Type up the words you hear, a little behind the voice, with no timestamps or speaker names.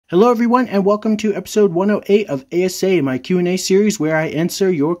Hello everyone and welcome to episode 108 of A.S.A, my Q&A series where I answer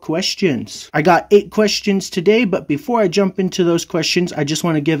your questions. I got 8 questions today, but before I jump into those questions, I just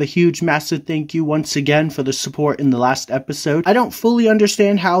want to give a huge massive thank you once again for the support in the last episode. I don't fully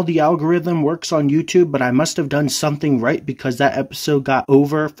understand how the algorithm works on YouTube, but I must have done something right because that episode got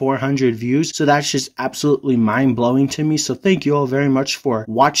over 400 views, so that's just absolutely mind-blowing to me. So thank you all very much for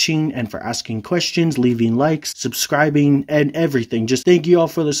watching and for asking questions, leaving likes, subscribing, and everything. Just thank you all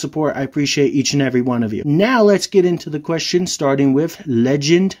for the support. I appreciate each and every one of you. Now let's get into the questions, starting with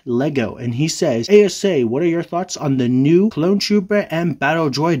Legend Lego, and he says, A.S.A, what are your thoughts on the new Clone Trooper and Battle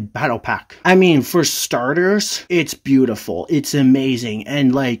Droid Battle Pack? I mean, for starters, it's beautiful, it's amazing,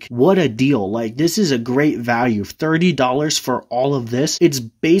 and like, what a deal. Like, this is a great value. $30 for all of this. It's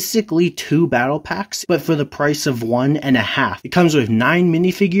basically 2 battle packs, but for the price of 1.5. It comes with 9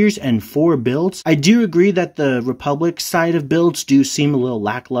 minifigures and 4 builds. I do agree that the Republic side of builds do seem a little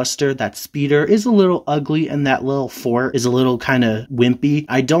lackluster. That speeder is a little ugly and that little fort is a little kind of wimpy.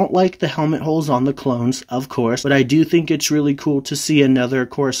 I don't like the helmet holes on the clones, of course, but I do think it's really cool to see another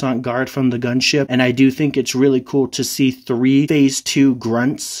Coruscant guard from the gunship, and I do think it's really cool to see 3 phase 2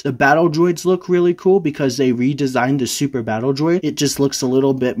 grunts. The battle droids look really cool because they redesigned the super battle droid. It just looks a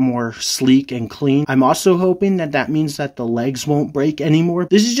little bit more sleek and clean. I'm also hoping that that means that the legs won't break anymore.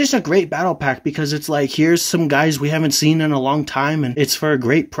 This is just a great battle pack because it's like, here's some guys we haven't seen in a long time and it's for a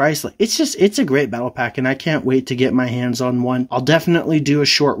great price. Like, it's a great battle pack and I can't wait to get my hands on one. I'll definitely do a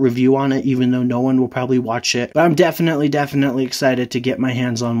short review on it, even though no one will probably watch it, but I'm definitely excited to get my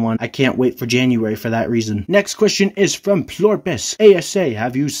hands on one. I can't wait for January for that reason. Next question is from Plorpus. A.S.A,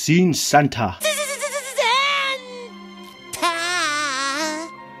 have you seen Santa?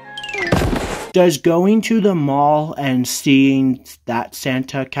 Does going to the mall and seeing that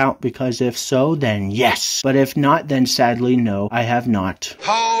Santa count? Because if so, then yes. But if not, then sadly no, I have not.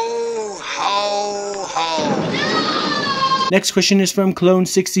 Ho, ho, ho. Next question is from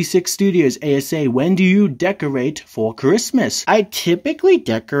Clone66 Studios. A.S.A, when do you decorate for Christmas? I typically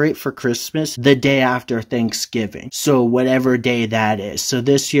decorate for Christmas the day after Thanksgiving. So whatever day that is. So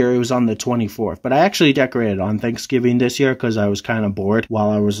this year it was on the 24th. But I actually decorated on Thanksgiving this year because I was kind of bored while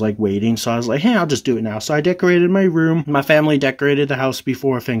I was like waiting. So I was like, hey, I'll just do it now. So I decorated my room. My family decorated the house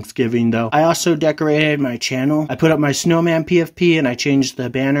before Thanksgiving though. I also decorated my channel. I put up my snowman PFP and I changed the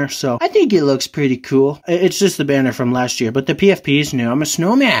banner. So I think it looks pretty cool. It's just the banner from last year. But the PFP is new. I'm a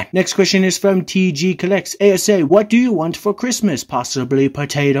snowman. Next question is from TG Collects. A.S.A, what do you want for Christmas? Possibly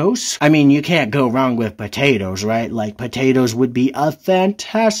potatoes? I mean, you can't go wrong with potatoes, right? Like, potatoes would be a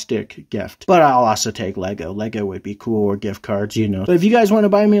fantastic gift. But I'll also take Lego. Lego would be cool, or gift cards, you know. But if you guys want to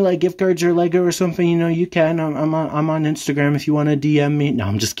buy me like gift cards or Lego or something, you know, you can. I'm on Instagram if you want to DM me. No,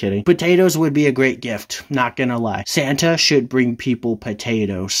 I'm just kidding. Potatoes would be a great gift. Not gonna lie. Santa should bring people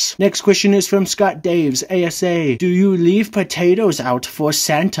potatoes. Next question is from Scott Daves. A.S.A, do you leave potatoes out for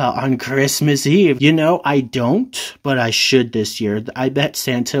Santa on Christmas Eve? You know, I don't, but I should this year. I bet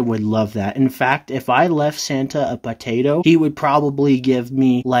Santa would love that. In fact, if I left Santa a potato, he would probably give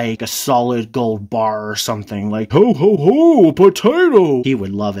me like a solid gold bar or something, like, ho ho ho, potato. He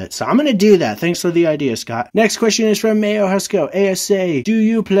would love it. So I'm gonna do that. Thanks for the idea, Scott. Next question is from Mayo Husko. A.S.A, do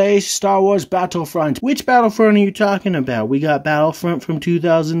you play Star Wars Battlefront? Which Battlefront are you talking about? We got Battlefront from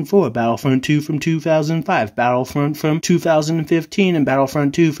 2004, Battlefront 2 from 2005, Battlefront from 2015, and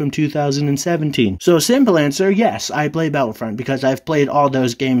Battlefront 2 from 2017. So simple answer, yes, I play Battlefront because I've played all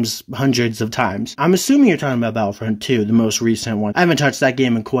those games hundreds of times. I'm assuming you're talking about Battlefront 2, the most recent one. I haven't touched that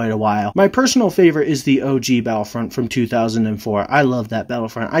game in quite a while. My personal favorite is the OG Battlefront from 2004. I love that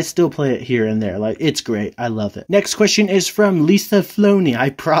Battlefront. I still play it here and there. Like, it's great. I love it. Next question is from Lisa Floney. I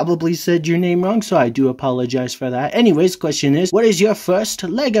probably said your name wrong, so I do apologize for that. Anyways, question is, what is your first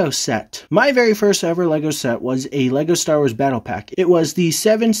Lego set? My very first ever Lego set was a Lego Star Wars Battle Pack. It was the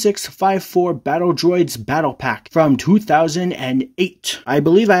 7654 Battle Droids Battle Pack from 2008. I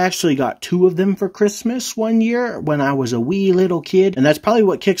believe I actually got 2 of them for Christmas one year when I was a wee little kid, and that's probably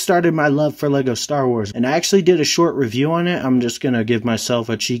what kickstarted my love for Lego Star Wars. And I actually did a short review on it. I'm just gonna give myself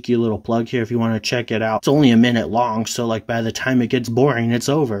a cheeky little plug here if you want to check it out. It's only a minute long, so like by the time it gets boring, it's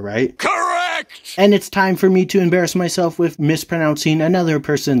over, right? Correct! And it's time for me to embarrass myself with mispronouncing another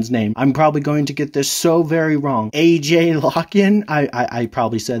person's name. I'm probably going to get this so very wrong. AJ Lock-in? I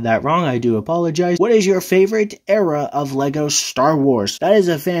probably said that wrong. I do apologize. What is your favorite era of Lego Star Wars? That is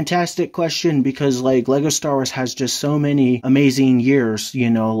a fantastic question because like Lego Star Wars has just so many amazing years,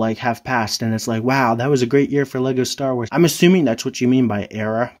 you know, like have passed, and it's like, wow, that was a great year for Lego Star Wars. I'm assuming that's what you mean by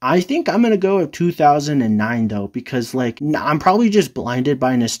era. I think I'm gonna go with 2009 though, because like I'm probably just blinded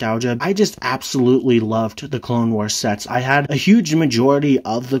by nostalgia. I just absolutely absolutely loved the Clone Wars sets. I had a huge majority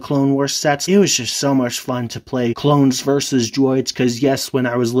of the Clone Wars sets. It was just so much fun to play clones versus droids, because yes, when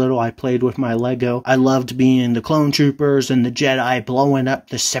I was little, I played with my Lego. I loved being the clone troopers and the Jedi, blowing up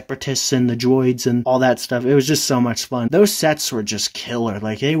the separatists and the droids and all that stuff. It was just so much fun. Those sets were just killer.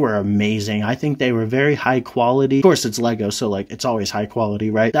 Like, they were amazing. I think they were very high quality. Of course, it's Lego, so like, it's always high quality,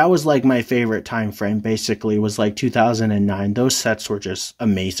 right? That was like my favorite time frame, basically, was like 2009. Those sets were just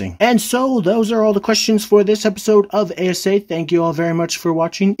amazing. And so, those are all the questions for this episode of A.S.A. Thank you all very much for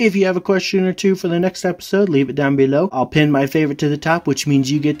watching. If you have a question or two for the next episode, leave it down below. I'll pin my favorite to the top, which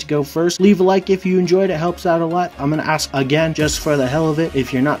means you get to go first. Leave a like if you enjoyed it, helps out a lot. I'm gonna ask again, just for the hell of it,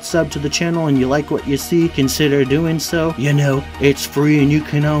 if you're not subbed to the channel and you like what you see, consider doing so. You know, it's free and you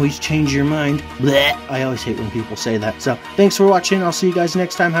can always change your mind. Blech. I always hate when people say that. So, thanks for watching. I'll see you guys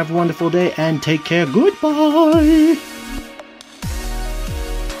next time. Have a wonderful day and take care. Goodbye!